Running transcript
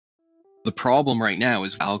The problem right now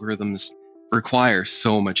is algorithms require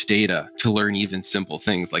so much data to learn even simple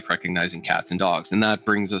things like recognizing cats and dogs. And that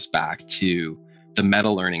brings us back to the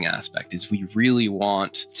meta learning aspect is we really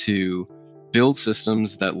want to build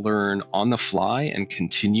systems that learn on the fly and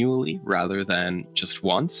continually rather than just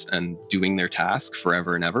once and doing their task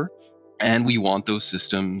forever and ever. And we want those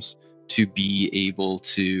systems to be able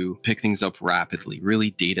to pick things up rapidly,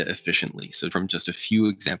 really data efficiently. So from just a few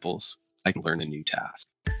examples, I can learn a new task.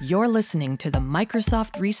 You're listening to the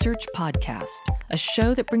Microsoft Research Podcast, a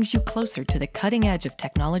show that brings you closer to the cutting edge of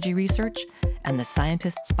technology research and the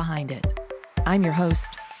scientists behind it. I'm your host,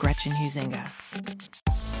 Gretchen Huizinga.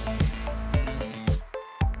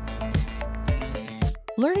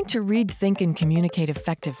 Learning to read, think, and communicate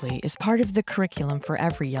effectively is part of the curriculum for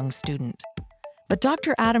every young student. But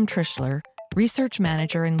Dr. Adam Trischler, research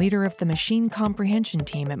manager and leader of the machine comprehension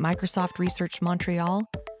team at Microsoft Research Montreal,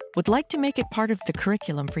 would like to make it part of the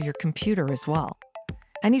curriculum for your computer as well.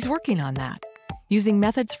 And he's working on that, using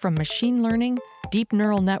methods from machine learning, deep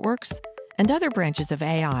neural networks, and other branches of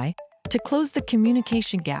AI to close the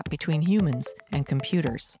communication gap between humans and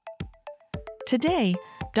computers. Today,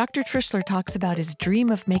 Dr. Trischler talks about his dream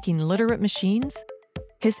of making literate machines,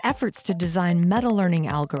 his efforts to design meta-learning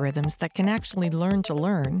algorithms that can actually learn to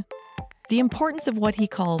learn, the importance of what he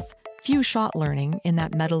calls few-shot learning in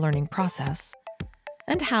that meta-learning process,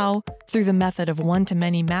 and how, through the method of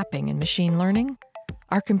one-to-many mapping in machine learning,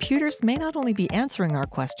 our computers may not only be answering our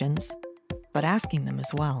questions, but asking them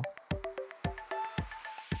as well.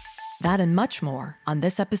 That and much more on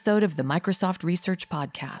this episode of the Microsoft Research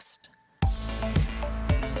Podcast.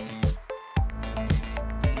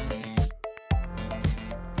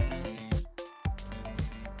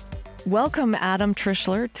 Welcome, Adam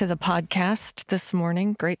Trischler, to the podcast this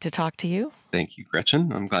morning. Great to talk to you. Thank you,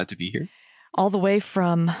 Gretchen. I'm glad to be here. All the way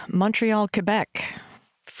from Montreal, Quebec,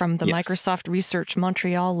 from the Yes. Microsoft Research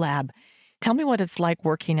Montreal lab. Tell me what it's like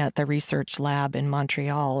working at the research lab in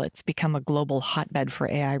Montreal. It's become a global hotbed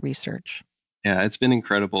for AI research. Yeah, it's been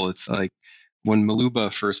incredible. It's like when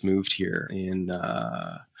Maluba first moved here in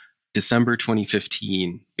December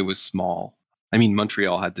 2015, it was small. I mean,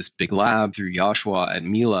 Montreal had this big lab through Joshua at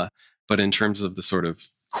Mila, but in terms of the sort of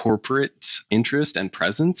corporate interest and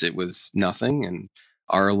presence, it was nothing. And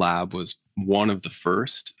our lab was one of the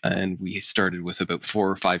first, and we started with about 4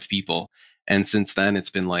 or 5 people. And since then, it's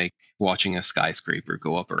been like watching a skyscraper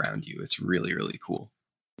go up around you. It's really, really cool.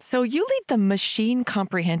 So you lead the machine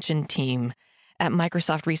comprehension team at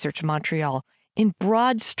Microsoft Research Montreal. In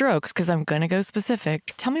broad strokes, because I'm going to go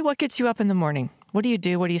specific, tell me what gets you up in the morning. What do you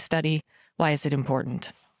do? What do you study? Why is it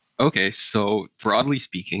important? Okay, so broadly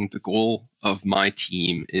speaking, the goal of my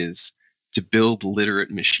team is to build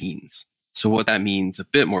literate machines. So what that means a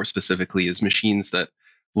bit more specifically is machines that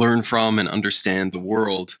learn from and understand the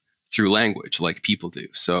world through language like people do.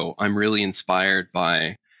 So I'm really inspired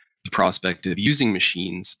by the prospect of using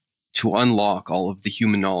machines to unlock all of the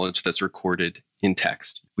human knowledge that's recorded in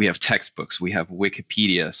text. We have textbooks, we have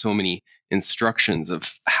Wikipedia, so many instructions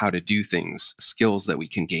of how to do things, skills that we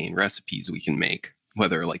can gain, recipes we can make,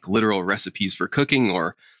 whether like literal recipes for cooking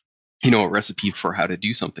or, a recipe for how to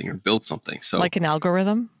do something or build something. So like an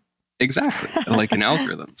algorithm? Exactly, like an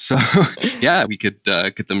algorithm. So yeah, we could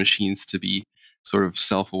get the machines to be sort of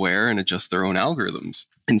self-aware and adjust their own algorithms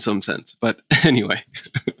in some sense. But anyway,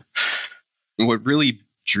 what really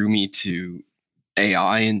drew me to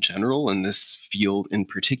AI in general and this field in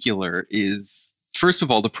particular is, first of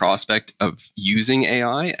all, the prospect of using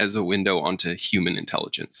AI as a window onto human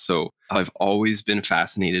intelligence. So I've always been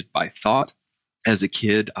fascinated by thought. As a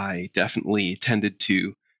kid, I definitely tended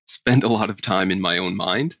to spend a lot of time in my own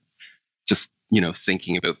mind, just,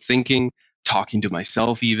 thinking about thinking, talking to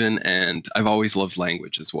myself even, and I've always loved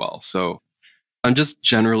language as well. So I'm just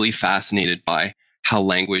generally fascinated by how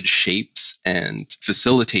language shapes and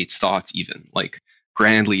facilitates thoughts even, like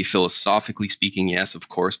grandly philosophically speaking, yes, of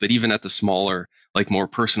course, but even at the smaller, like more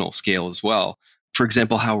personal scale as well. For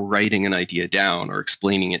example, how writing an idea down or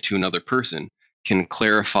explaining it to another person can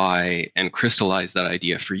clarify and crystallize that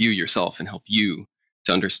idea for you yourself and help you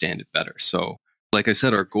to understand it better. So, like I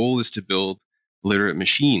said, our goal is to build literate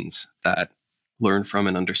machines that learn from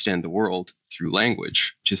and understand the world through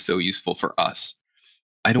language, which is so useful for us.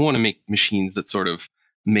 I don't want to make machines that sort of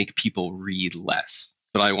make people read less,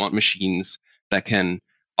 but I want machines that can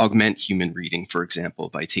augment human reading, for example,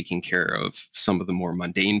 by taking care of some of the more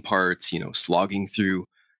mundane parts, slogging through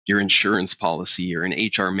your insurance policy or an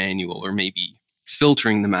HR manual, or maybe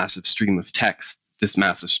filtering the massive stream of text, this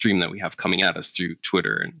massive stream that we have coming at us through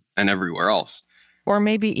Twitter and everywhere else. Or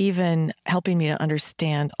maybe even helping me to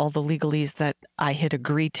understand all the legalese that I hit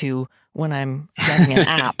agree to when I'm getting an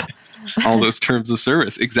app. All those terms of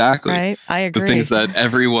service. Exactly. Right? I The things agree. that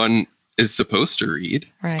everyone is supposed to read,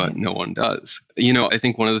 but Right. no one does. I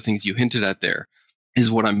think one of the things you hinted at there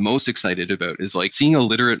is what I'm most excited about is like seeing a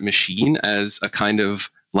literate machine as a kind of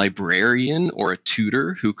librarian or a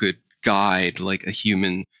tutor who could guide like a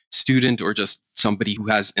human student or just somebody who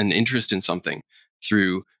has an interest in something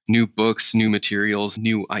through new books, new materials,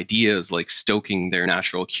 new ideas, like stoking their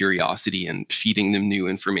natural curiosity and feeding them new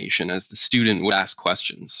information as the student would ask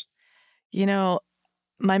questions. You know,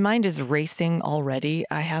 my mind is racing already.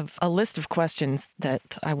 I have a list of questions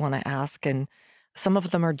that I want to ask, and some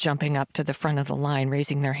of them are jumping up to the front of the line,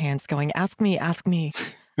 raising their hands, going, ask me, ask me.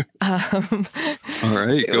 Um, All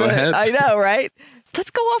right, go ahead. I know, right?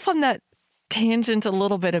 Let's go off on that tangent a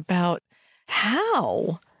little bit about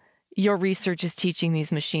how your research is teaching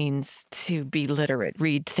these machines to be literate,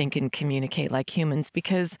 read, think, and communicate like humans,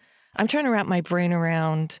 because I'm trying to wrap my brain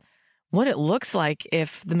around what it looks like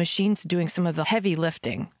if the machine's doing some of the heavy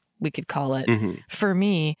lifting, we could call it, Mhm. for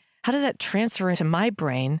me. How does that transfer into my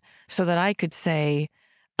brain so that I could say,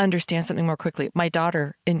 understand something more quickly? My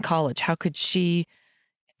daughter in college, how could she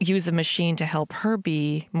use a machine to help her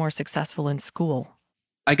be more successful in school?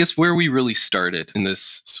 I guess where we really started in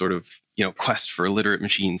this sort of quest for literate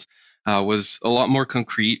machines was a lot more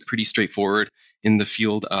concrete, pretty straightforward in the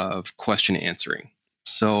field of question answering.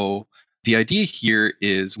 So the idea here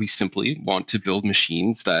is we simply want to build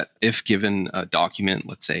machines that, if given a document,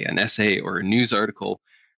 let's say an essay or a news article,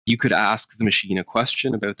 you could ask the machine a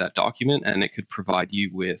question about that document and it could provide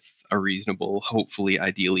you with a reasonable, hopefully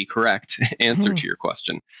ideally correct answer Hmm. to your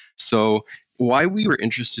question. So why we were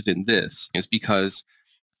interested in this is because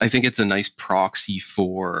I think it's a nice proxy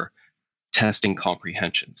for testing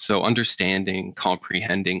comprehension. So, understanding,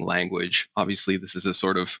 comprehending language. Obviously, this is a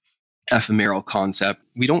sort of ephemeral concept.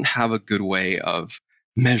 We don't have a good way of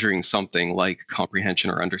measuring something like comprehension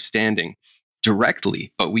or understanding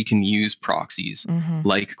directly, but we can use proxies Hmm.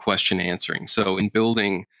 like question answering. So, in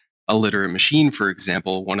building a literate machine, for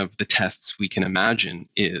example, one of the tests we can imagine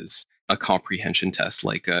is a comprehension test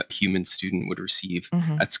like a human student would receive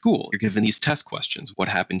Hmm. at school. You're given these test questions: what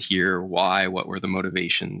happened here, why, what were the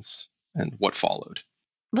motivations, and what followed.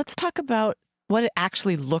 Let's talk about what it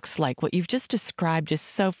actually looks like. What you've just described is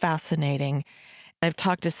so fascinating. I've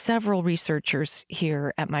talked to several researchers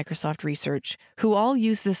here at Microsoft Research who all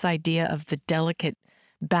use this idea of the delicate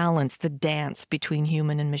balance, the dance between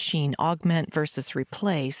human and machine, augment versus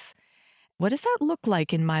replace. What does that look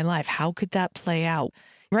like in my life? How could that play out?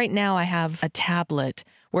 Right now, I have a tablet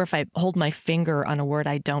where if I hold my finger on a word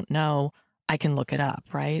I don't know, I can look it up,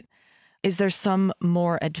 right? Is there some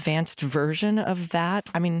more advanced version of that?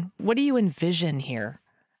 I mean, what do you envision here?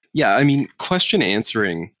 Yeah, I mean, question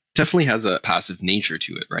answering definitely has a passive nature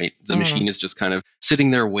to it, right? The Mm, machine is just kind of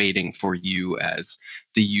sitting there waiting for you as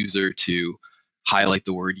the user to highlight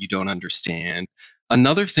the word you don't understand.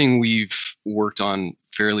 Another thing we've worked on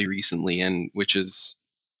fairly recently, and which is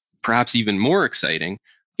perhaps even more exciting,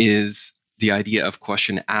 is the idea of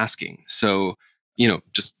question asking. So,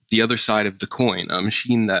 just the other side of the coin, a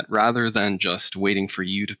machine that rather than just waiting for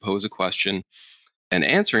you to pose a question, and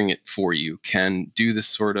answering it for you can do this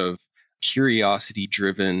sort of curiosity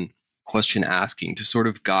driven question asking to sort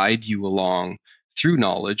of guide you along through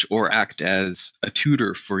knowledge or act as a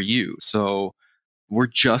tutor for you. So we're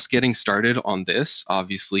just getting started on this.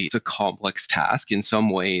 Obviously, it's a complex task. In some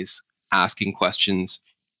ways, asking questions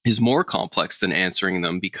is more complex than answering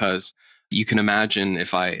them because you can imagine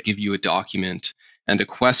if I give you a document and a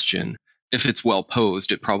question, if it's well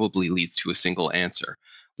posed, it probably leads to a single answer.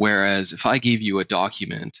 Whereas if I gave you a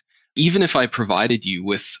document, even if I provided you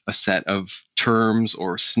with a set of terms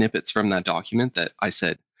or snippets from that document that I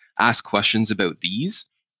said, ask questions about these,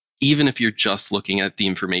 even if you're just looking at the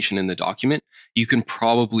information in the document, you can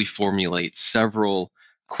probably formulate several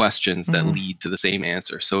questions that mhm. lead to the same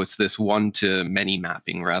answer. So it's this one to many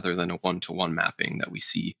mapping rather than a one to one mapping that we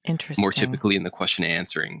see more Interesting. typically in the question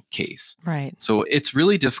answering case. Right. So it's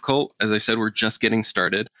really difficult. As I said, we're just getting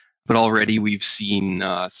started, but already we've seen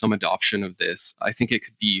some adoption of this. I think it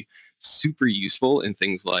could be super useful in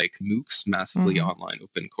things like MOOCs, massively Hmm. online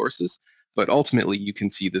open courses. But ultimately, you can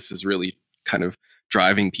see this as really kind of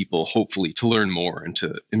driving people, hopefully, to learn more and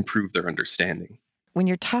to improve their understanding. When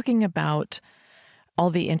you're talking about all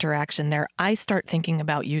the interaction there, I start thinking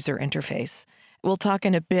about user interface. We'll talk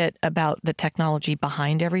in a bit about the technology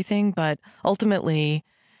behind everything, but ultimately,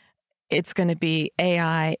 it's going to be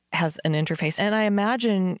AI has an interface. And I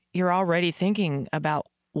imagine you're already thinking about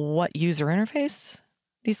what user interface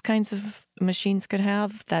these kinds of machines could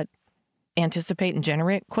have that anticipate and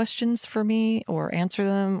generate questions for me or answer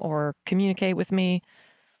them or communicate with me.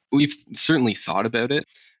 We've certainly thought about it.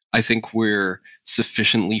 I think we're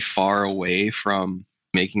sufficiently far away from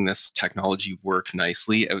making this technology work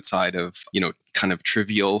nicely outside of, kind of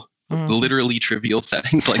trivial, Mhm. literally trivial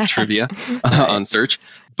settings like trivia Right. on search.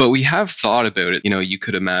 But we have thought about it. You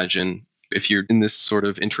could imagine if you're in this sort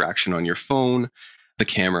of interaction on your phone, the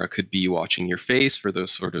camera could be watching your face for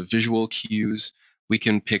those sort of visual cues. We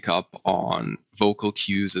can pick up on vocal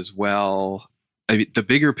cues as well. I mean, the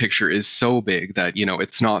bigger picture is so big that,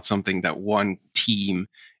 it's not something that one team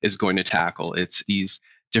is going to tackle. It's these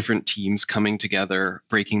different teams coming together,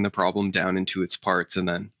 breaking the problem down into its parts, and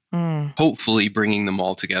then Mm. hopefully bringing them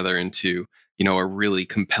all together into, a really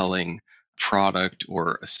compelling product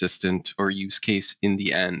or assistant or use case in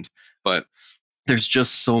the end. But there's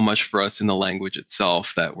just so much for us in the language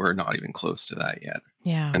itself that we're not even close to that yet.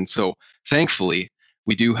 Yeah. And so thankfully,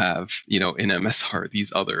 we do have, in MSR,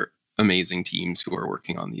 these other amazing teams who are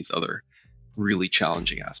working on these other really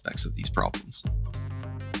challenging aspects of these problems.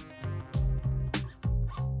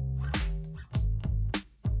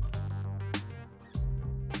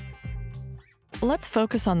 Let's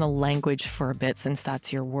focus on the language for a bit since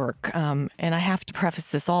that's your work. And I have to preface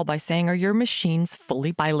this all by saying, are your machines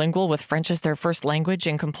fully bilingual with French as their first language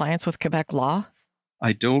in compliance with Quebec law?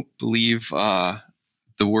 I don't believe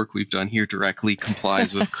the work we've done here directly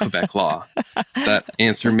complies with Quebec law. That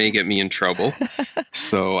answer may get me in trouble.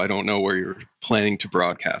 So I don't know where you're planning to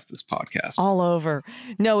broadcast this podcast. All over.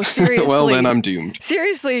 No, Well, then seriously. I'm doomed.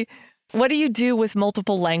 Seriously, what do you do with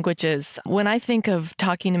multiple languages? When I think of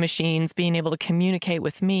talking to machines, being able to communicate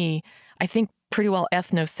with me, I think pretty well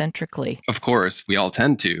ethnocentrically. Of course, we all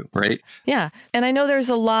tend to, right? Yeah. And I know there's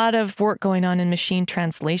a lot of work going on in machine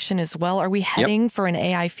translation as well. Are we Yep. heading for an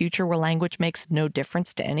AI future where language makes no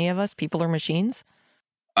difference to any of us, people or machines?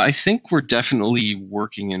 I think we're definitely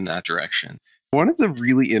working in that direction. One of the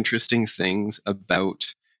really interesting things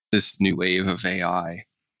about this new wave of AI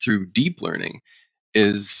through deep learning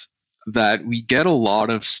is that we get a lot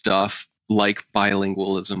of stuff like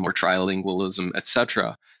bilingualism or trilingualism,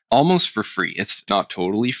 etc., almost for free. It's not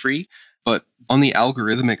totally free, but on the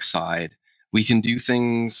algorithmic side, we can do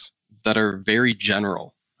things that are very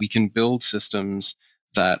general. We can build systems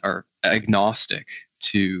that are agnostic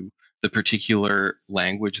to the particular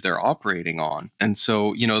language they're operating on. And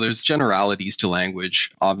so, there's generalities to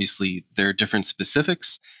language. Obviously, there are different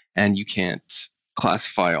specifics, and you can't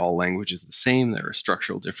classify all languages the same. There are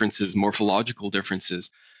structural differences, morphological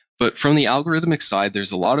differences. But from the algorithmic side,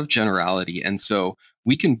 there's a lot of generality. And so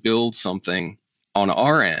we can build something on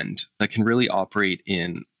our end that can really operate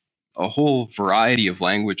in a whole variety of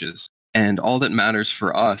languages. And all that matters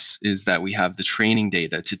for us is that we have the training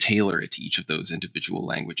data to tailor it to each of those individual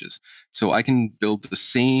languages. So I can build the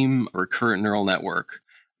same recurrent neural network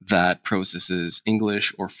that processes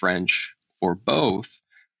English or French or both.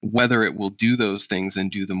 Whether it will do those things and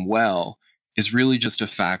do them well is really just a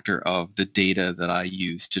factor of the data that I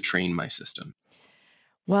use to train my system.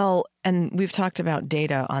 Well, and we've talked about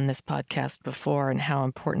data on this podcast before and how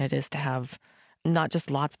important it is to have not just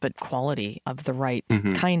lots, but quality of the right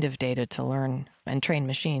Mm-hmm. kind of data to learn and train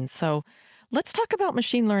machines. So let's talk about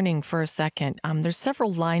machine learning for a second. There's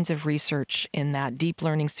several lines of research in that: deep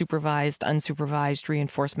learning, supervised, unsupervised,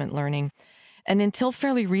 reinforcement learning. And until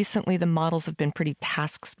fairly recently, the models have been pretty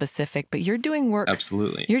task specific, but you're doing work.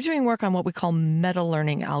 Absolutely. You're doing work on what we call meta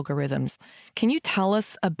learning algorithms. Can you tell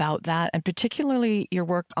us about that, and particularly your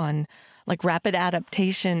work on like rapid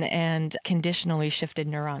adaptation and conditionally shifted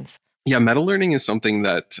neurons? Yeah, meta learning is something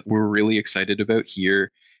that we're really excited about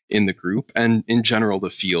here in the group. And in general, the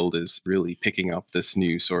field is really picking up this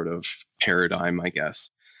new sort of paradigm, I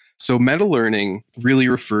guess. So, meta learning really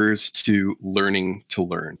refers to learning to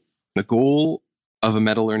learn. The goal of a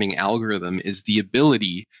meta learning algorithm is the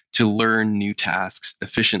ability to learn new tasks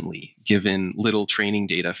efficiently, given little training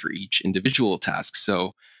data for each individual task.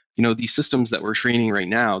 So, these systems that we're training right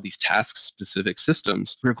now, these task specific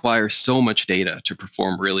systems, require so much data to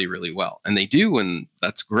perform really, really well. And they do, and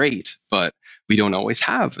that's great, but we don't always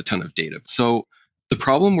have a ton of data. So the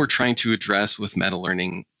problem we're trying to address with meta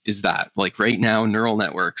learning is that, like right now, neural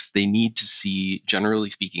networks, they need to see,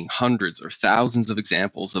 generally speaking, hundreds or thousands of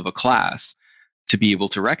examples of a class to be able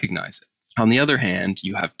to recognize it. On the other hand,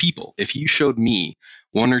 you have people. If you showed me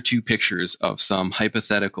one or two pictures of some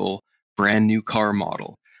hypothetical brand new car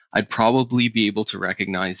model, I'd probably be able to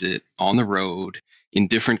recognize it on the road in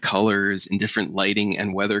different colors, in different lighting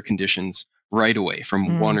and weather conditions right away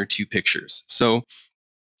from one or two pictures. So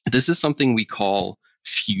this is something we call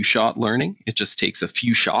few shot learning. It just takes a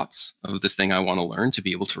few shots of this thing I want to learn to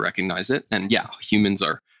be able to recognize it. And yeah, humans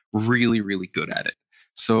are really, really good at it.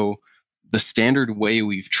 So the standard way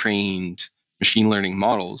we've trained machine learning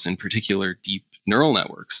models, in particular deep neural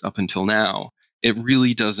networks up until now, it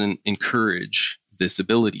really doesn't encourage this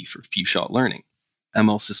ability for few shot learning.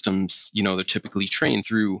 ML systems, they're typically trained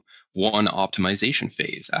through one optimization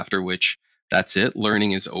phase, after which that's it,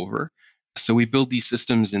 learning is over. So we build these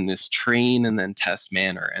systems in this train and then test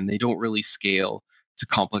manner, and they don't really scale to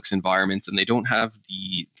complex environments, and they don't have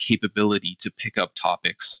the capability to pick up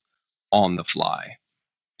topics on the fly.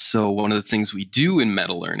 So one of the things we do in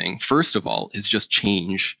meta learning, first of all, is just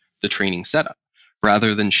change the training setup.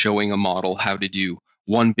 Rather than showing a model how to do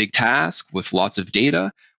one big task with lots of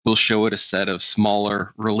data, we'll show it a set of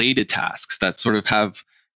smaller related tasks that sort of have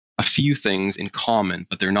a few things in common,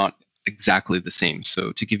 but they're not exactly the same.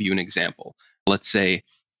 So to give you an example, let's say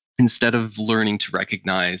instead of learning to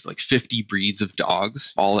recognize like 50 breeds of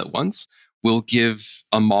dogs all at once, we'll give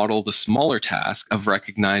a model the smaller task of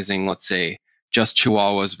recognizing, let's say, just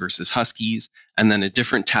Chihuahuas versus Huskies, and then a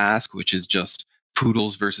different task, which is just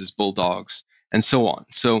poodles versus bulldogs, and so on.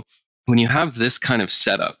 So when you have this kind of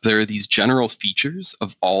setup, there are these general features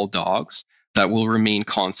of all dogs that will remain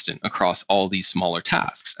constant across all these smaller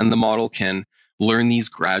tasks. And the model can learn these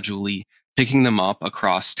gradually, picking them up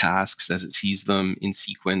across tasks as it sees them in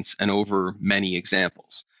sequence and over many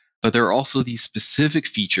examples. But there are also these specific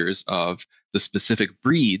features of the specific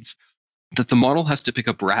breeds that the model has to pick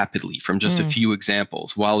up rapidly from just a few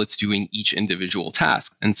examples while it's doing each individual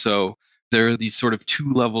task. And so there are these sort of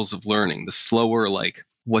two levels of learning: the slower, like,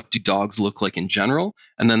 what do dogs look like in general?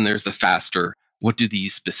 And then there's the faster, what do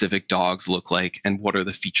these specific dogs look like, and what are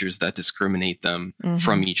the features that discriminate them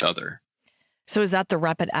from each other? So is that the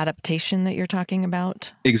rapid adaptation that you're talking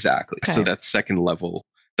about? Exactly. Okay. So that second level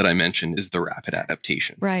that I mentioned is the rapid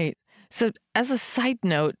adaptation. Right. So as a side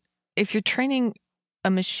note, if you're training a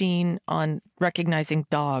machine on recognizing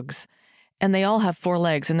dogs and they all have 4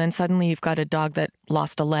 legs, and then suddenly you've got a dog that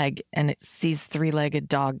lost a leg and it sees 3-legged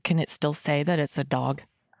dog, can it still say that it's a dog?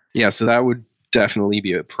 Yeah, so that would definitely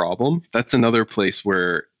be a problem. That's another place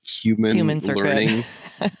where humans learning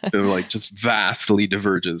like just vastly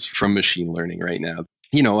diverges from machine learning right now.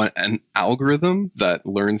 An algorithm that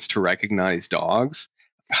learns to recognize dogs,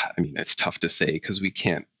 I mean, it's tough to say because we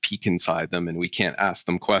can't peek inside them and we can't ask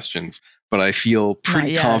them questions, but I feel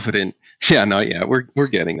pretty confident. Yeah, not yet. We're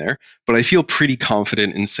getting there. But I feel pretty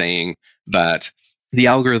confident in saying that the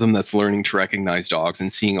algorithm that's learning to recognize dogs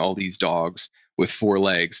and seeing all these dogs with 4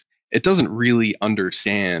 legs, it doesn't really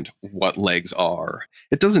understand what legs are.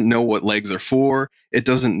 It doesn't know what legs are for. It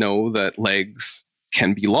doesn't know that legs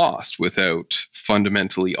can be lost without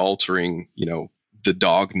fundamentally altering, the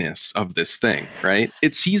dogness of this thing, right?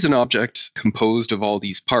 It sees an object composed of all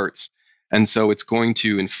these parts, and so it's going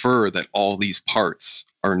to infer that all these parts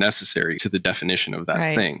are necessary to the definition of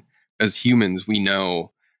that thing. As humans, we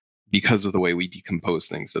know, because of the way we decompose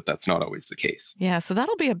things, that that's not always the case. Yeah, so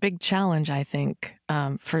that'll be a big challenge, I think,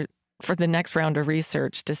 for the next round of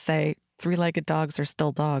research, to say 3-legged dogs are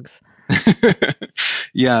still dogs.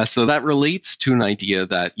 Yeah, so that relates to an idea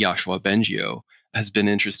that Yoshua Bengio has been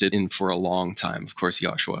interested in for a long time. Of course,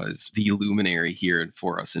 Yoshua is the luminary here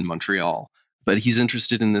for us in Montreal, but he's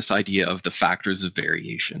interested in this idea of the factors of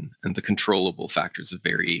variation and the controllable factors of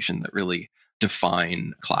variation that really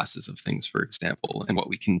define classes of things, for example, and what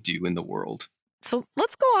we can do in the world. So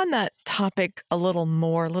let's go on that topic a little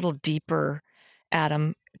more, a little deeper,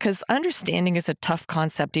 Adam, because understanding is a tough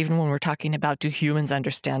concept, even when we're talking about, do humans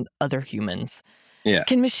understand other humans? Yeah.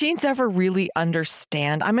 Can machines ever really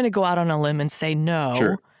understand? I'm going to go out on a limb and say no,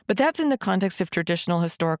 Sure. But that's in the context of traditional,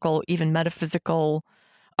 historical, even metaphysical,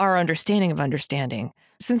 our understanding of understanding.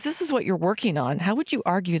 Since this is what you're working on, how would you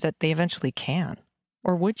argue that they eventually can?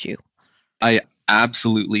 Or would you? I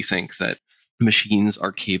absolutely think that machines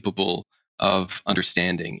are capable of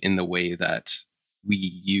understanding in the way that we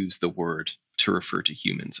use the word to refer to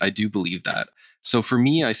humans. I do believe that. So for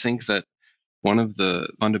me, I think that one of the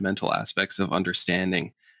fundamental aspects of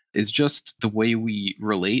understanding is just the way we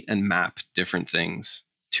relate and map different things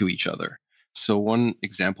to each other. So one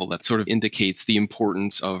example that sort of indicates the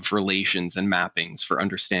importance of relations and mappings for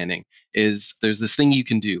understanding is there's this thing you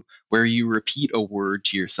can do where you repeat a word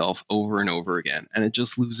to yourself over and over again, and it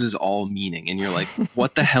just loses all meaning. And you're like,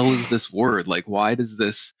 what the hell is this word? Like, why does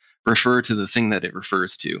this refer to the thing that it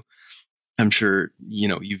refers to? I'm sure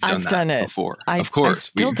you've done that before. Of course,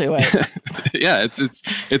 I still do it. Yeah,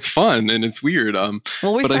 it's fun and it's weird.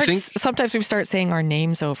 Well, I think sometimes we start saying our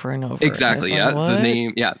names over and over. Exactly. Like, yeah, the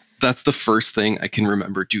name. Yeah, that's the first thing I can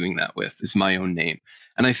remember doing that with, is my own name.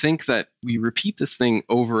 And I think that we repeat this thing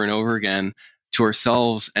over and over again to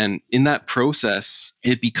ourselves, and in that process,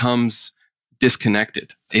 it becomes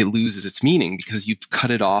disconnected. It loses its meaning because you've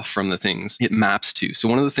cut it off from the things it maps to. So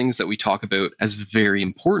one of the things that we talk about as very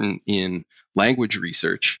important in language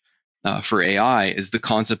research for AI is the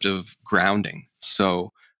concept of grounding.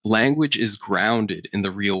 So language is grounded in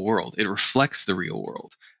the real world. It reflects the real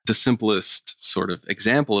world. The simplest sort of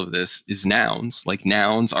example of this is nouns. Like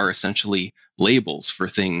nouns are essentially labels for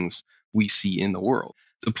things we see in the world.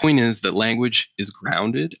 The point is that language is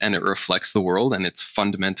grounded and it reflects the world and it's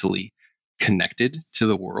fundamentally connected to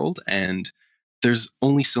the world. And there's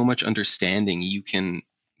only so much understanding you can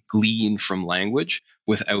glean from language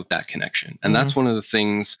without that connection. And that's one of the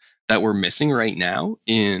things that we're missing right now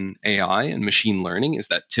in AI and machine learning is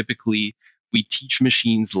that typically we teach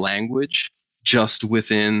machines language just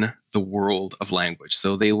within the world of language.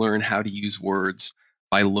 So they learn how to use words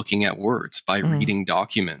by looking at words, by reading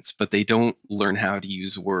documents, but they don't learn how to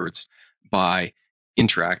use words by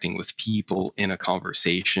interacting with people in a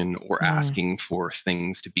conversation or asking for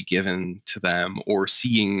things to be given to them or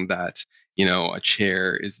seeing that, a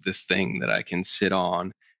chair is this thing that I can sit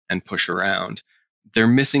on and push around. They're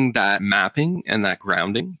missing that mapping and that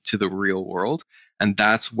grounding to the real world. And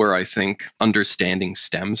that's where I think understanding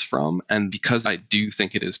stems from. And because I do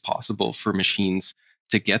think it is possible for machines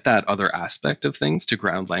to get that other aspect of things to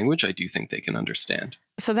ground language, I do think they can understand.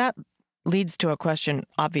 So that leads to a question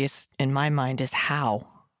obvious in my mind is how?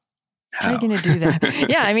 How are you going to do that?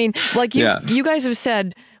 Yeah, I mean, like you guys have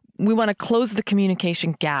said, we want to close the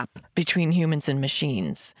communication gap between humans and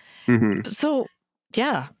machines. So,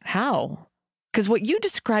 yeah, how? Because what you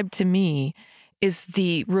described to me is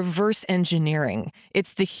the reverse engineering.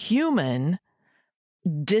 It's the human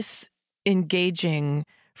disengaging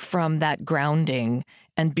from that grounding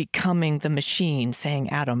and becoming the machine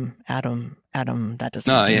saying, Adam, Adam, Adam. That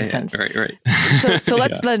doesn't make any sense. Right. So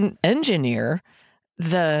let's then engineer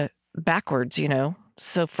the backwards,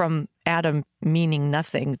 So from Adam meaning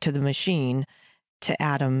nothing to the machine to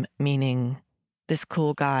Adam meaning this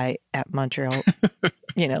cool guy at Montreal,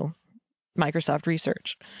 Microsoft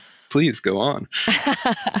Research. Please go on.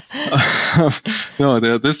 No,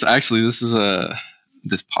 this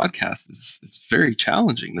podcast is very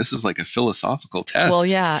challenging. This is like a philosophical test. Well,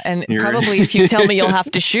 yeah. And probably if you tell me, you'll have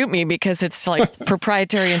to shoot me because it's like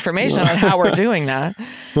proprietary information on how we're doing that.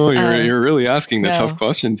 Well, you're really asking the tough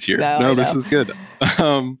questions here. No, this is good.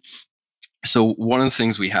 So one of the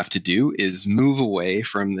things we have to do is move away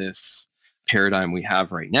from this paradigm we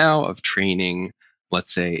have right now of training,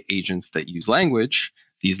 let's say, agents that use language,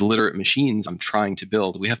 these literate machines I'm trying to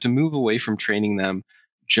build. We have to move away from training them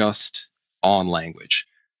just on language.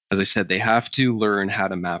 As I said, they have to learn how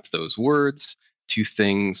to map those words to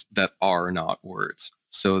things that are not words.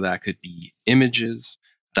 So that could be images,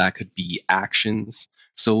 that could be actions.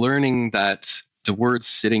 So learning that the words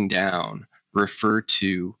sitting down refer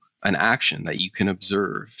to an action that you can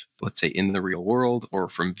observe, let's say in the real world or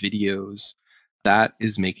from videos, that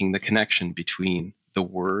is making the connection between the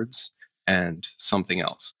words and something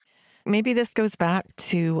else. Maybe this goes back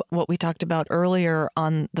to what we talked about earlier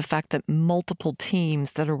on the fact that multiple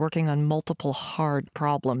teams that are working on multiple hard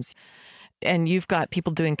problems, and you've got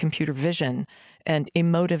people doing computer vision and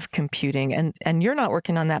emotive computing, and you're not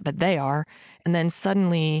working on that, but they are. And then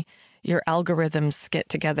suddenly your algorithms get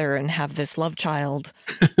together and have this love child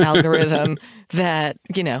algorithm that,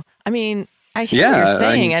 I hear what you're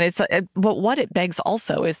saying, but what it begs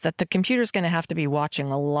also is that the computer's going to have to be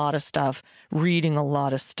watching a lot of stuff, reading a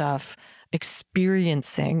lot of stuff,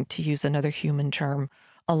 experiencing, to use another human term,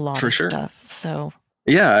 a lot of stuff. So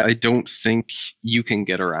yeah, I don't think you can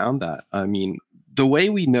get around that. I mean, the way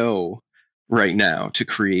we know right now to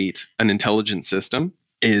create an intelligent system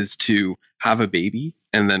is to have a baby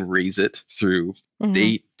and then raise it through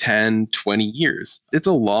 8, 10, 20 years. It's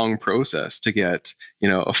a long process to get,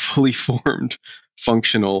 a fully formed,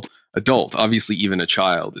 functional adult. Obviously, even a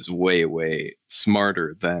child is way, way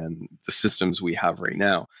smarter than the systems we have right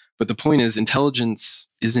now. But the point is, intelligence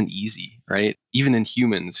isn't easy, right? Even in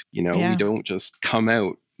humans, we don't just come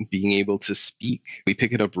out being able to speak. We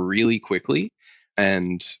pick it up really quickly.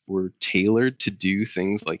 And we're tailored to do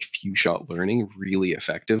things like few-shot learning really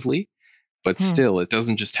effectively. But still, it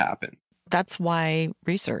doesn't just happen. That's why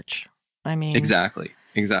research. I mean, exactly.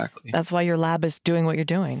 That's why your lab is doing what you're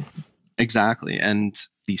doing. Exactly. And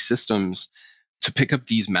these systems, to pick up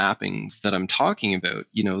these mappings that I'm talking about,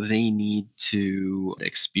 they need to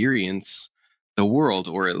experience the world,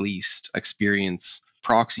 or at least experience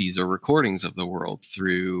proxies or recordings of the world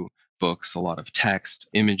through books, a lot of text,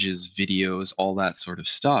 images, videos, all that sort of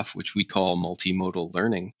stuff, which we call multimodal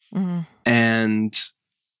learning. And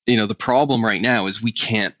the problem right now is we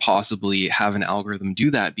can't possibly have an algorithm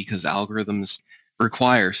do that because algorithms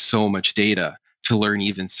require so much data to learn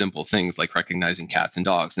even simple things like recognizing cats and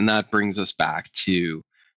dogs. And that brings us back to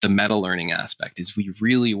the meta learning aspect is we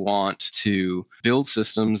really want to build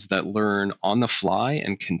systems that learn on the fly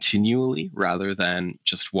and continually rather than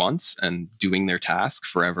just once and doing their task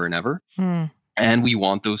forever and ever. And we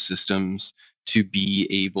want those systems to be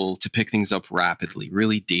able to pick things up rapidly,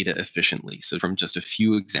 really data efficiently. So from just a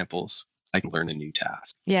few examples, I can learn a new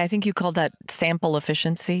task. Yeah, I think you called that sample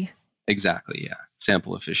efficiency. Exactly, yeah.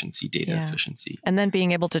 Sample efficiency, data efficiency. And then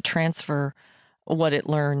being able to transfer what it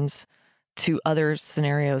learns to other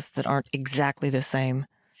scenarios that aren't exactly the same.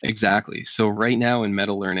 Exactly. So right now in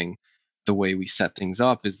meta learning, the way we set things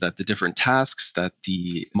up is that the different tasks that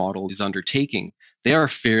the model is undertaking, they are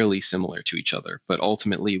fairly similar to each other. But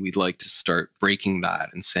ultimately, we'd like to start breaking that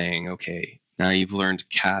and saying, okay, now you've learned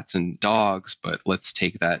cats and dogs, but let's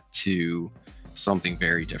take that to something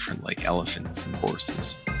very different like elephants and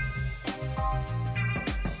horses.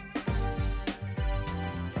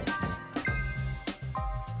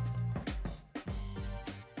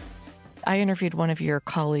 I interviewed one of your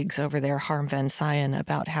colleagues over there, Harm Van Syen,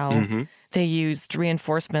 about how they used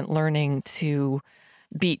reinforcement learning to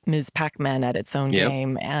beat Ms. Pac-Man at its own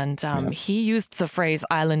game. And he used the phrase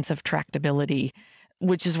islands of tractability,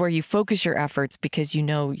 which is where you focus your efforts because you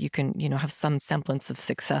know you can, have some semblance of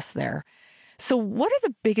success there. So what are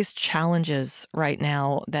the biggest challenges right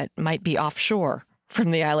now that might be offshore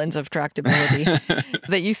from the islands of tractability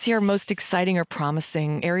that you see are most exciting or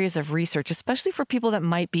promising areas of research, especially for people that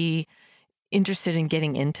might be interested in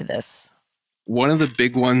getting into this? One of the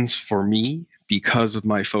big ones for me, because of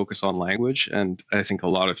my focus on language, and I think a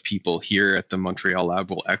lot of people here at the Montreal Lab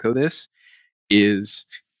will echo this, is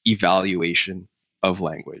evaluation of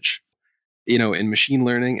language. In machine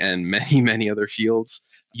learning and many, many other fields,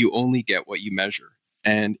 you only get what you measure.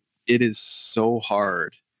 And it is so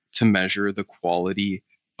hard to measure the quality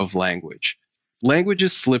of language. Language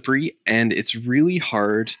is slippery and it's really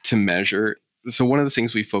hard to measure. So one of the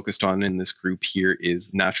things we focused on in this group here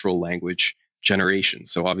is natural language generation.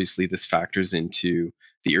 So obviously this factors into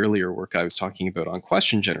the earlier work I was talking about on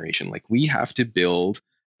question generation. Like we have to build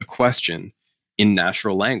a question in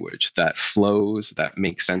natural language that flows, that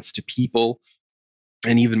makes sense to people,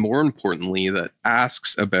 and even more importantly, that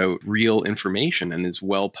asks about real information and is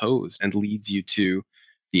well posed and leads you to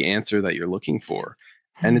the answer that you're looking for.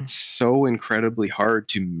 And it's so incredibly hard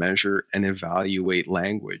to measure and evaluate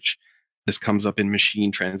language. This comes up in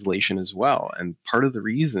machine translation as well. And part of the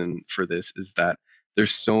reason for this is that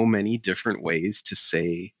there's so many different ways to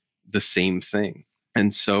say the same thing.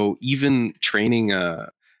 And so even training a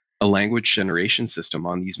language generation system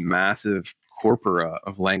on these massive corpora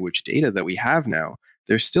of language data that we have now,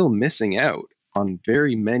 they're still missing out on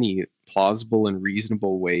very many plausible and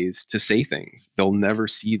reasonable ways to say things. They'll never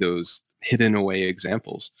see those hidden away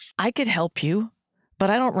examples. I could help you, but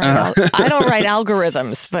I don't write I don't write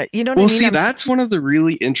algorithms, but you know what I mean? See, that's one of the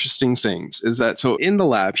really interesting things is that so in the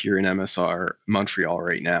lab here in MSR Montreal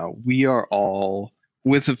right now, we are all,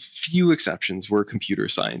 with a few exceptions, we're computer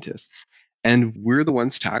scientists. And we're the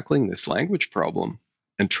ones tackling this language problem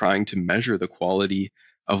and trying to measure the quality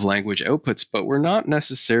of language outputs, but we're not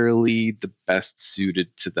necessarily the best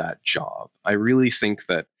suited to that job. I really think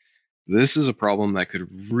that this is a problem that could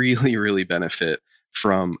really, really benefit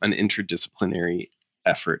from an interdisciplinary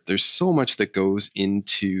effort. There's so much that goes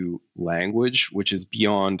into language, which is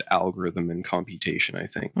beyond algorithm and computation, I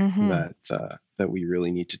think, that we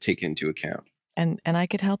really need to take into account. And I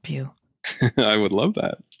could help you. I would love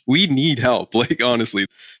that. We need help. Like, honestly,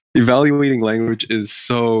 evaluating language is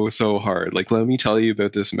so, so hard. Like, let me tell you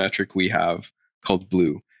about this metric we have called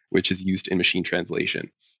BLUE, which is used in machine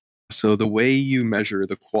translation. So the way you measure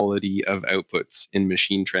the quality of outputs in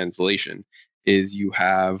machine translation is you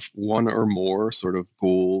have one or more sort of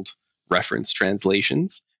gold reference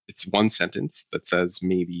translations. It's one sentence that says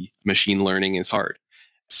maybe machine learning is hard.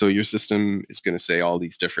 So your system is going to say all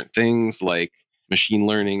these different things like machine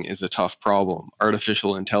learning is a tough problem.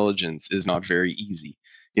 Artificial intelligence is not very easy.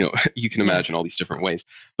 You can imagine all these different ways.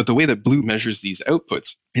 But the way that BLUE measures these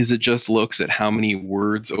outputs is it just looks at how many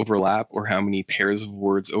words overlap or how many pairs of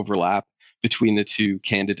words overlap between the two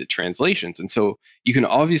candidate translations. And so you can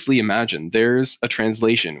obviously imagine there's a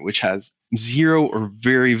translation which has zero or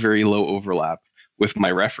very, very low overlap with my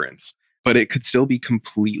reference, but it could still be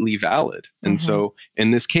completely valid. And so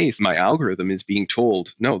in this case, my algorithm is being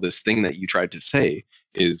told, no, this thing that you tried to say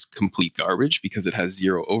is complete garbage because it has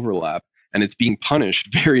zero overlap. And it's being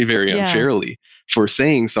punished very, very unfairly for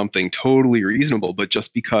saying something totally reasonable. But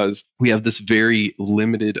just because we have this very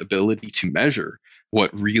limited ability to measure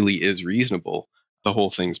what really is reasonable, the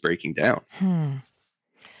whole thing's breaking down.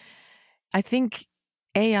 I think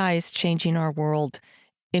AI is changing our world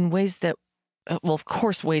in ways that well, of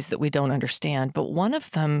course, ways that we don't understand, but one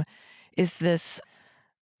of them is this,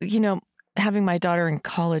 you know, having my daughter in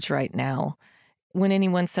college right now, when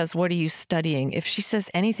anyone says, "What are you studying?" If she says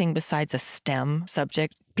anything besides a STEM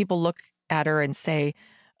subject, people look at her and say,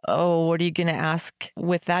 "Oh, what are you going to ask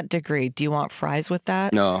with that degree? Do you want fries with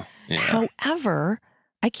that?" No, yeah. However,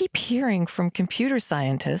 I keep hearing from computer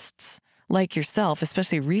scientists like yourself,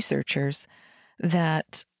 especially researchers,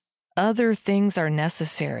 that other things are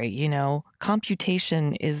necessary.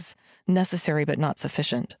 Computation is necessary but not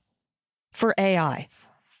sufficient for AI.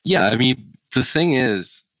 Yeah, I mean, the thing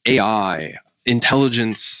is, AI,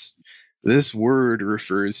 intelligence, this word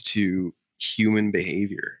refers to human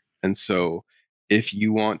behavior. And so, if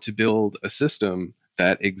you want to build a system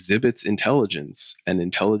that exhibits intelligence, and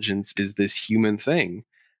intelligence is this human thing,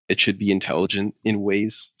 it should be intelligent in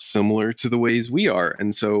ways similar to the ways we are.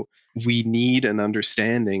 And so, we need an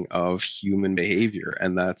understanding of human behavior.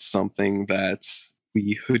 And that's something that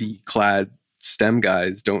we hoodie clad STEM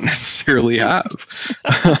guys don't necessarily have.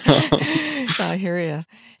 I hear you.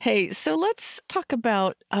 Hey, so let's talk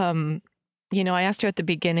about, I asked you at the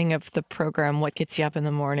beginning of the program what gets you up in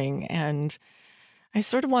the morning, and I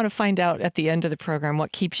sort of want to find out at the end of the program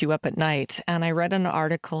what keeps you up at night. And I read an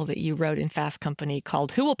article that you wrote in Fast Company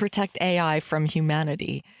called "Who Will Protect AI from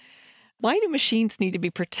Humanity?" Why do machines need to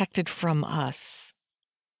be protected from us?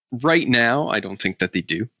 Right now, I don't think that they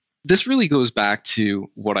do. This really goes back to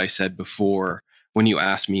what I said before when you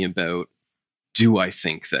asked me about, do I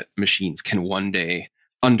think that machines can one day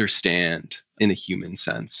understand in a human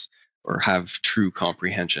sense or have true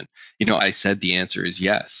comprehension? I said the answer is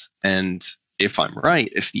yes. And if I'm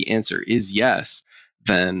right, if the answer is yes,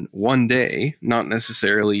 then one day, not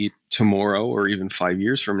necessarily tomorrow or even 5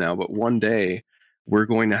 years from now, but one day, we're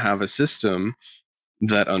going to have a system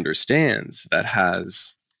that understands, that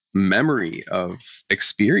has memory of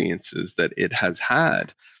experiences that it has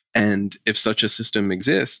had. And if such a system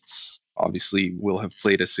exists, obviously we'll have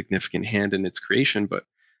played a significant hand in its creation, but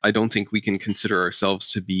I don't think we can consider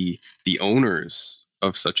ourselves to be the owners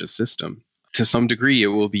of such a system. To some degree, it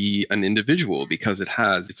will be an individual because it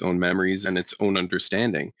has its own memories and its own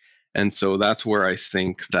understanding. And so that's where I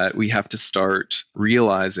think that we have to start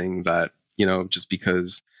realizing that, just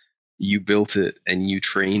because you built it and you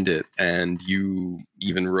trained it and you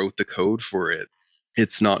even wrote the code for it,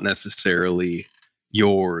 it's not necessarily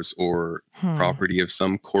yours or property of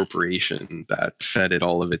some corporation that fed it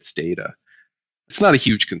all of its data. It's not a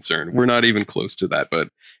huge concern. We're not even close to that, but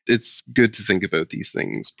it's good to think about these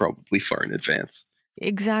things probably far in advance.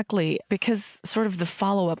 Exactly. Because sort of the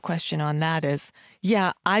follow-up question on that is,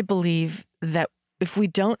 yeah, I believe that if we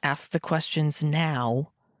don't ask the questions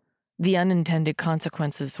now, the unintended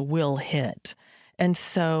consequences will hit. And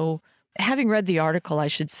so, having read the article, I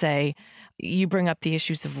should say, you bring up the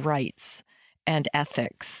issues of rights and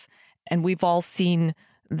ethics. And we've all seen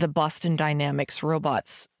the Boston Dynamics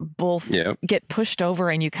robots both Yeah, get pushed over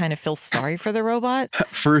and you kind of feel sorry for the robot.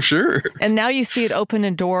 for sure. And now you see it open a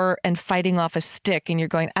door and fighting off a stick, and you're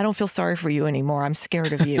going, I don't feel sorry for you anymore. I'm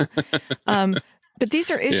scared of you. But these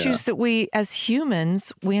are issues that we, as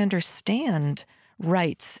humans, we understand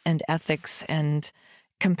rights and ethics and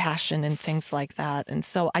compassion and things like that. And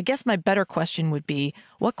so I guess my better question would be,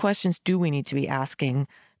 what questions do we need to be asking,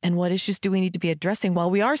 and what issues do we need to be addressing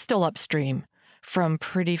while we are still upstream from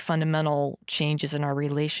pretty fundamental changes in our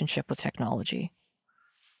relationship with technology?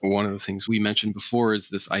 One of the things we mentioned before is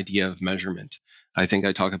this idea of measurement. I think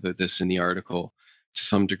I talk about this in the article to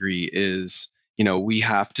some degree is, we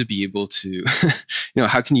have to be able to,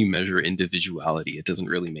 how can you measure individuality? It doesn't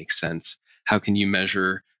really make sense. How can you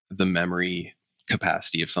measure the memory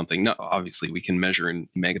capacity of something? No, obviously we can measure in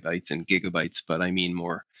megabytes and gigabytes, but I mean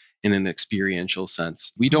more in an experiential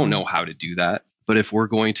sense. We don't know how to do that. But if we're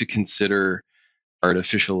going to consider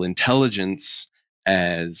artificial intelligence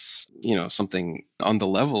as something on the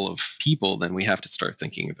level of people, then we have to start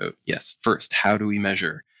thinking about, yes, first, how do we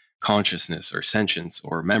measure consciousness or sentience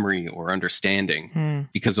or memory or understanding?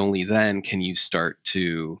 Because only then can you start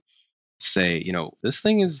to say, this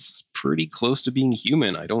thing is pretty close to being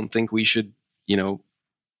human. I don't think we should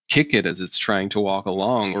kick it as it's trying to walk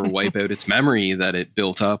along or wipe out its memory that it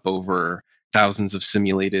built up over thousands of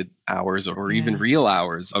simulated hours or even real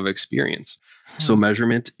hours of experience. So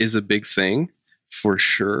measurement is a big thing for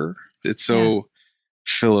sure. It's so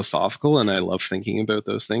philosophical, and I love thinking about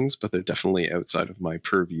those things, but they're definitely outside of my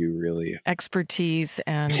purview, really. Expertise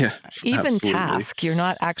and even absolutely. task. You're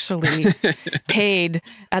not actually paid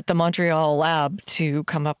at the Montreal lab to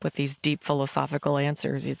come up with these deep philosophical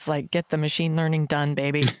answers. It's like, get the machine learning done,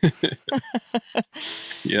 baby.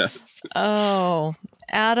 Yes. Oh,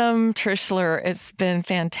 Adam Trischler, it's been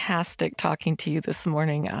fantastic talking to you this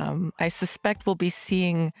morning. I suspect we'll be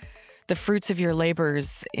seeing the fruits of your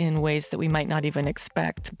labors in ways that we might not even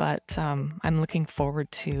expect, but I'm looking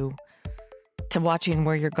forward to watching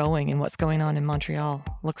where you're going and what's going on in Montreal.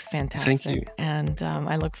 Looks fantastic. Thank you. And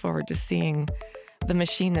I look forward to seeing the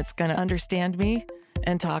machine that's going to understand me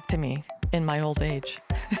and talk to me in my old age.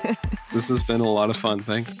 This has been a lot of fun.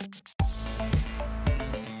 Thanks.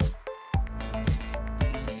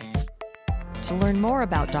 To learn more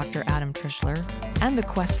about Dr. Adam Trischler and the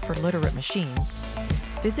quest for literate machines,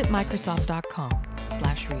 visit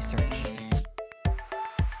Microsoft.com/research.